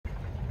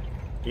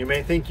You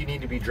may think you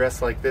need to be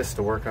dressed like this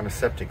to work on a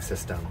septic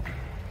system.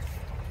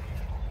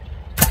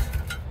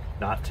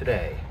 Not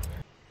today.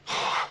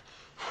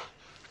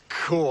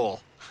 Cool.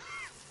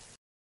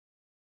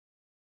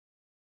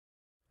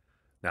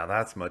 Now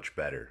that's much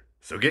better.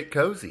 So get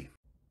cozy.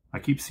 I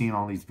keep seeing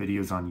all these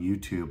videos on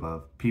YouTube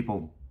of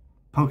people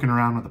poking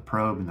around with a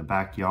probe in the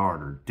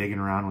backyard or digging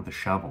around with a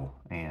shovel,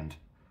 and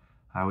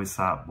I always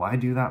thought, why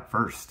do that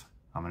first?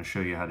 I'm going to show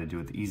you how to do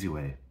it the easy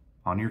way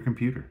on your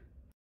computer.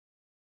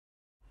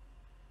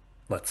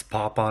 Let's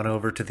pop on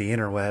over to the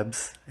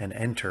interwebs and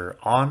enter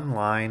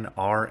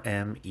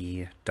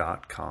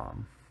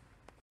onlinerme.com.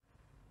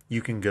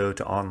 You can go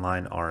to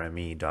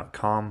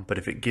onlinerme.com, but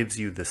if it gives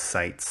you the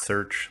site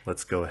search,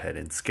 let's go ahead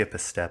and skip a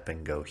step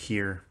and go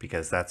here,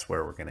 because that's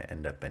where we're going to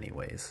end up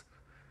anyways.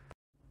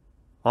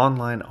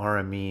 Online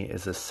RME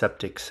is a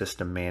septic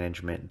system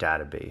management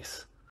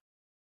database.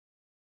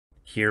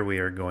 Here we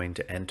are going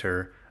to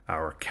enter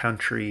our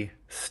country,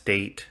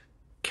 state,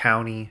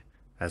 county,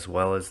 as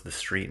well as the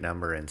street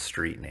number and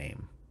street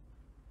name.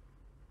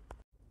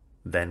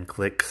 Then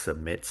click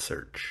Submit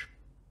Search.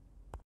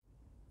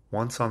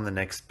 Once on the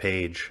next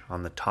page,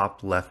 on the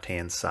top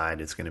left-hand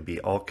side is going to be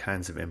all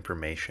kinds of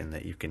information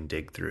that you can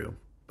dig through.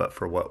 But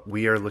for what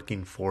we are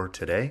looking for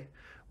today,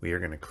 we are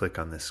going to click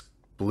on this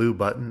blue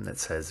button that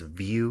says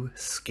View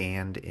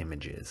Scanned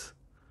Images.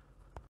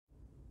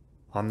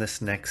 On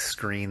this next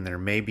screen, there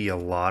may be a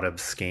lot of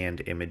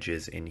scanned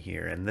images in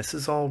here, and this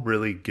is all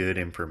really good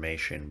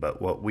information,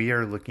 but what we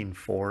are looking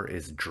for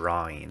is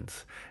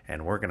drawings,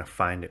 and we're going to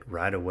find it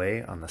right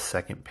away on the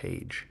second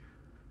page.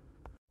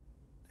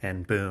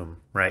 And boom,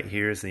 right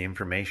here is the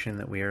information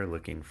that we are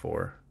looking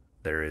for.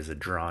 There is a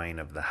drawing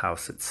of the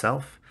house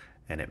itself,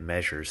 and it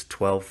measures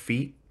 12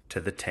 feet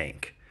to the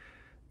tank.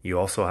 You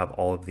also have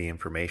all of the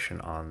information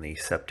on the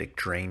septic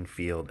drain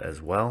field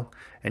as well,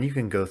 and you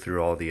can go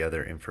through all the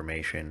other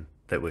information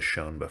that was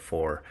shown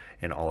before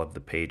in all of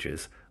the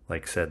pages.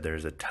 Like I said,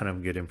 there's a ton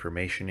of good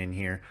information in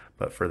here,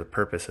 but for the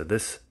purpose of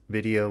this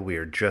video, we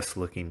are just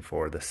looking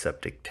for the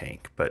septic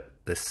tank, but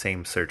this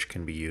same search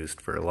can be used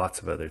for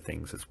lots of other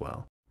things as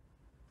well.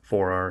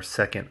 For our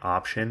second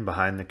option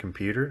behind the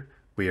computer,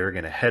 we are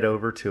going to head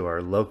over to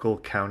our local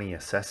county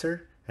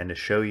assessor, and to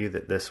show you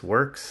that this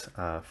works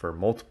for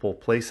multiple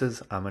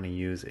places, I'm going to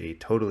use a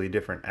totally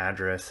different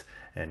address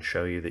and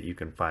show you that you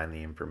can find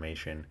the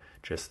information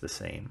just the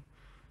same.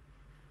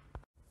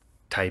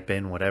 Type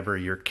in whatever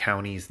your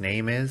county's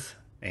name is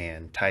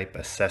and type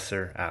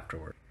assessor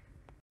afterward.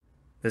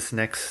 This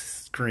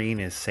next screen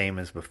is same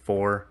as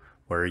before,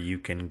 where you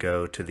can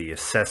go to the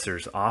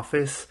assessor's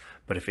office,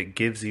 but if it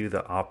gives you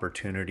the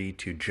opportunity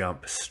to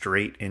jump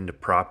straight into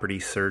property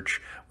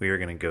search, we are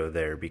going to go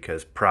there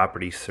because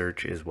property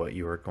search is what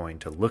you are going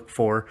to look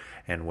for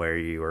and where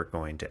you are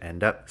going to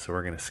end up. So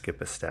we're going to skip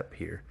a step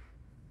here.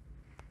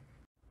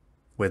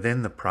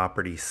 Within the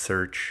property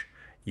search,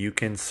 you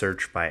can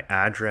search by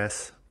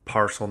address,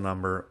 parcel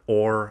number,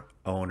 or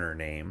owner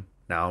name.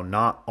 Now,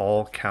 not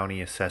all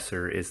county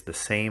assessor is the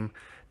same.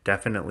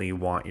 Definitely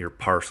want your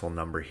parcel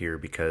number here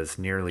because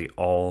nearly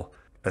all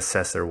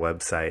assessor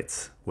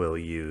websites will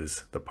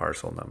use the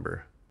parcel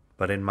number.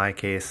 But in my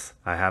case,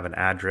 I have an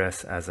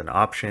address as an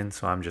option,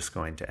 so I'm just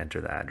going to enter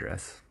the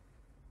address.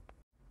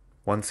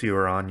 Once you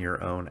are on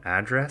your own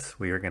address,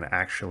 we are going to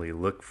actually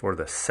look for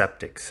the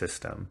septic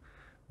system,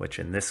 which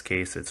in this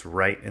case, it's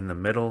right in the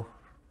middle,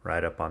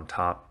 right up on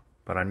top.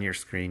 But on your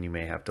screen, you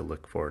may have to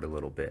look for it a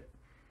little bit.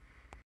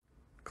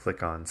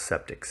 Click on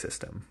Septic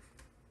System.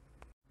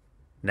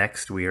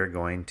 Next, we are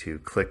going to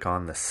click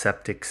on the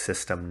septic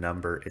system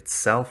number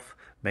itself.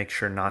 Make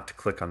sure not to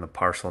click on the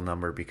parcel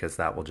number because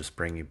that will just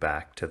bring you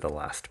back to the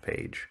last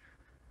page.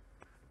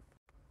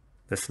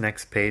 This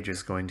next page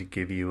is going to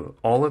give you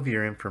all of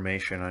your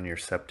information on your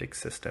septic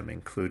system,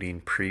 including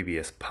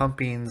previous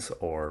pumpings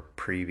or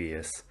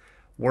previous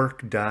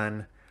work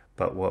done.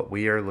 But what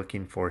we are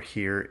looking for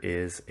here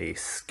is a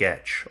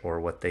sketch,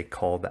 or what they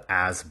call the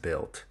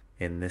as-built.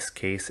 In this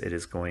case, it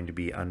is going to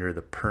be under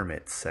the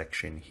permits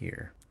section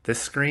here.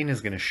 This screen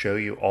is going to show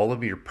you all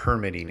of your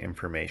permitting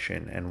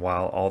information, and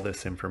while all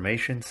this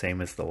information, same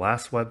as the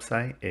last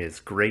website, is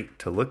great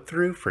to look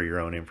through for your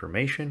own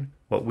information,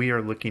 what we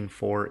are looking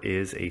for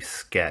is a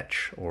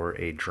sketch or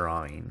a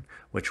drawing,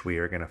 which we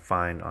are going to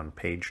find on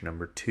page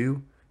number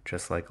 2,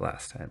 just like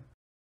last time.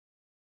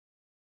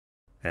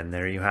 And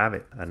there you have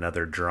it,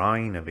 another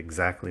drawing of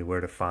exactly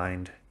where to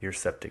find your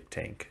septic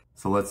tank.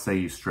 So let's say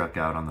you struck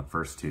out on the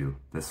first two.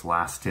 This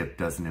last tip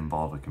doesn't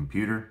involve a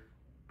computer,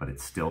 but it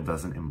still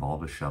doesn't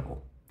involve a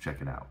shovel.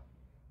 Check it out.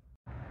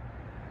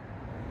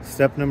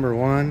 Step number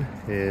 1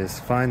 is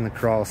find the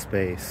crawl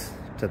space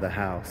to the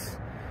house.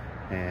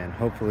 And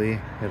hopefully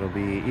it'll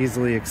be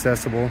easily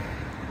accessible,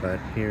 but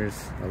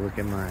here's a look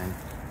at mine.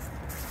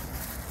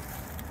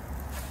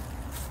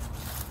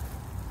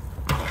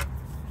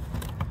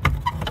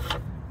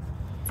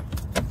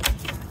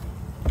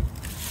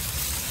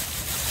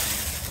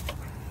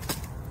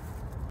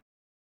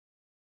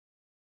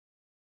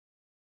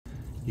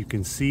 You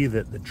can see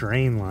that the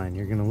drain line,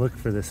 you're going to look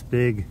for this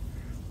big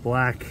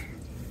black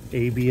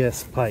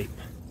ABS pipe.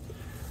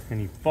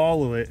 and you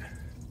follow it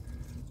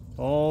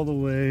all the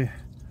way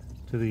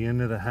to the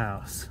end of the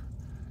house.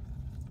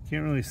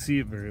 Can't really see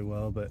it very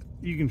well, but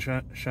you can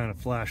shine a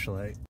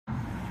flashlight.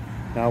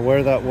 Now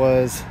where that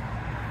was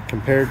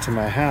compared to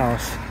my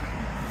house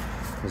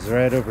is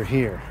right over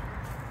here.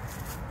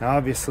 Now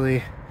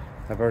obviously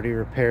I've already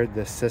repaired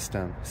this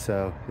system,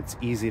 so it's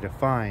easy to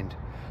find,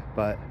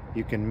 but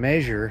you can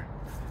measure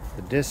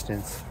the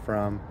distance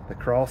from the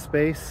crawl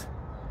space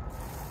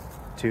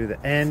to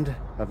the end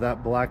of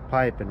that black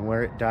pipe and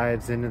where it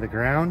dives into the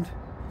ground,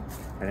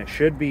 and it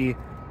should be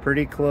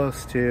pretty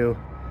close to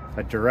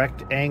a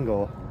direct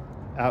angle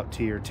out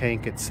to your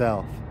tank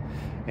itself.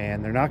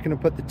 And they're not going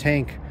to put the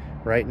tank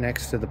right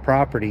next to the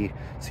property,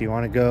 so you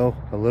want to go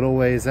a little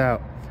ways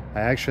out. I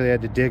actually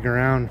had to dig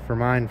around for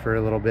mine for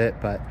a little bit,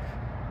 but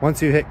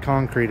once you hit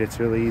concrete, it's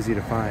really easy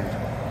to find.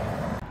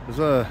 There's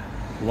a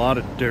lot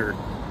of dirt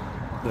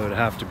that would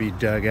have to be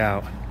dug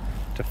out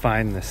to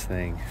find this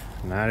thing,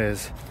 and that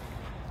is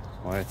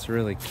why it's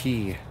really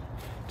key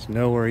to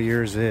know where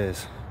yours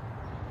is.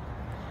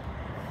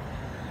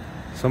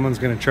 Someone's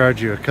going to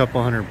charge you a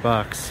couple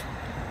 $100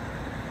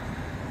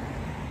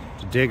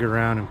 to dig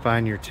around and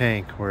find your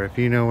tank, where if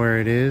you know where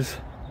it is,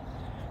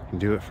 you can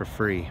do it for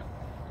free.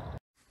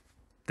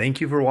 Thank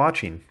you for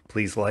watching.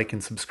 Please like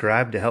and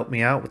subscribe to help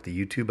me out with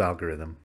the YouTube algorithm.